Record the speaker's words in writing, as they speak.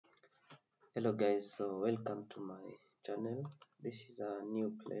Hello guys, so welcome to my channel. This is a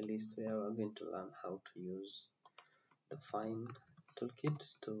new playlist where we're going to learn how to use the Fyne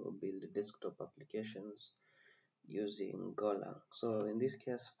toolkit to build desktop applications using Golang. So in this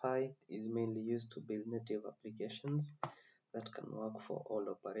case, Fyne is mainly used to build native applications that can work for all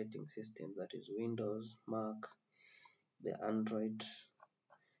operating systems, that is Windows, Mac, the Android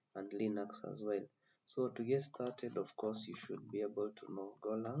and Linux as well. So to get started, of course, you should be able to know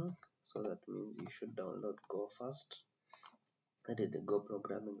Golang. So that means you should download Go first. That is the Go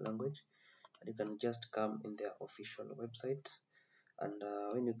programming language. And you can just come in their official website. And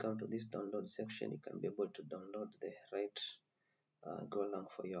when you come to this download section, you can be able to download the right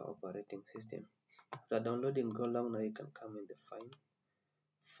Golang for your operating system. After downloading Golang, now you can come in the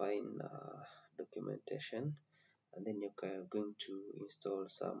Fyne documentation, and then you're going to install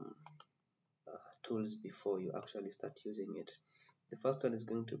some tools before you actually start using it. The first one is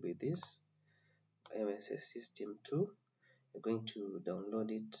going to be this MSS System 2. You're going to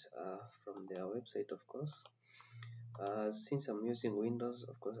download it from their website, of course. Since I'm using Windows,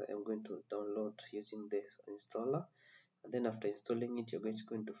 of course, I am going to download using this installer. And then after installing it, you're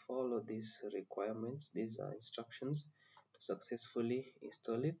going to follow these requirements, these instructions to successfully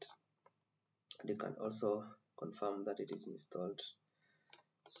install it. And you can also confirm that it is installed.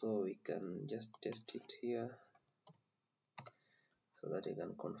 So we can just test it here so that I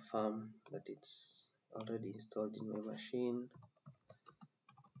can confirm that it's already installed in my machine.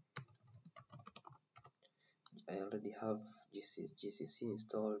 I already have GCC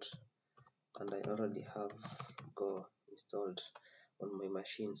installed, and I already have Go installed on my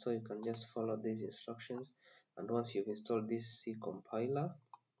machine. So you can just follow these instructions, and once you've installed this C compiler,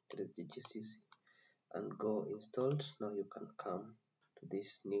 that is the GCC, and Go installed, now you can come to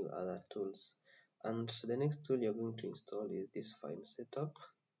these new other tools. And the next tool you're going to install is this Fyne setup.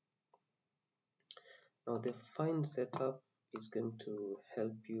 Now the Fyne setup is going to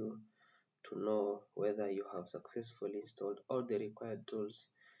help you to know whether you have successfully installed all the required tools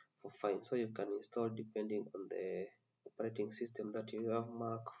for Fyne. So you can install depending on the operating system that you have: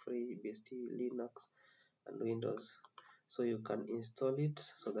 Mac, FreeBSD, Linux and Windows. So you can install it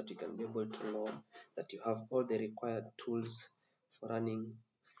so that you can be able to know that you have all the required tools for running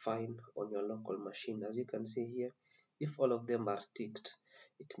Fyne on your local machine. As you can see here, if all of them are ticked,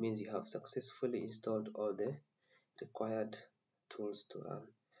 it means you have successfully installed all the required tools to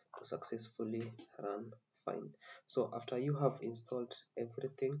successfully run Fyne. So after you have installed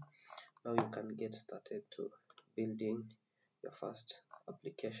everything, now you can get started to building your first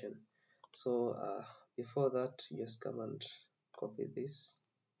application. So before that, just come and copy this.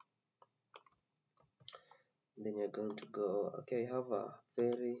 Then you're going to go, okay, I have a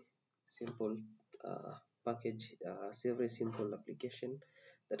very simple package, very simple application,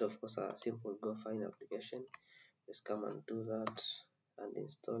 that of course a simple Go Fyne application. Just come and do that and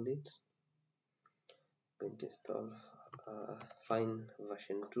install it. I'm going to install Fyne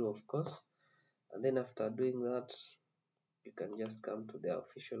version 2, of course, and then after doing that, you can just come to their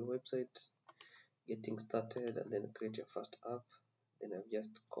official website, getting started, and then create your first app. Then I've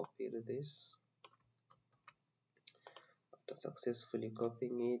just copied this. After successfully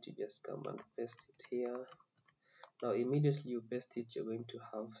copying it, you just come and paste it here. Now immediately you paste it, you're going to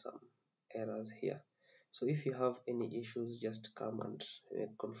have some errors here. So if you have any issues, just come and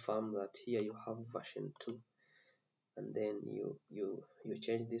confirm that here you have version 2, and then you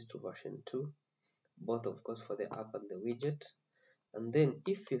change this to version 2, both of course for the app and the widget. And then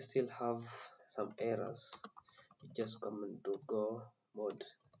if you still have some errors, you just come and do go mod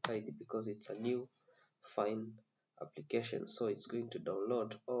tidy, because it's a new Fyne application, so it's going to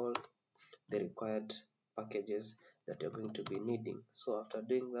download all the required packages that you're going to be needing. So after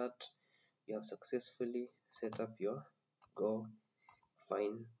doing that, you have successfully set up your Go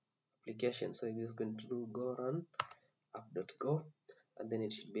Fyne application. So you're just going to do go run app.go, and then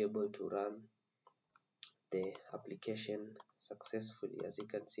it should be able to run the application successfully. As you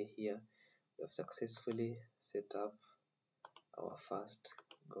can see here, we have successfully set up our first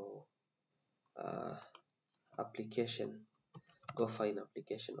Go application, Go Fyne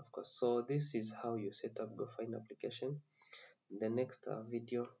application, of course. So this is how you set up Go Fyne application. In the next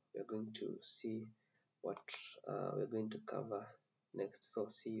video, we're going to see what we're going to cover next. So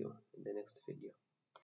see you in the next video.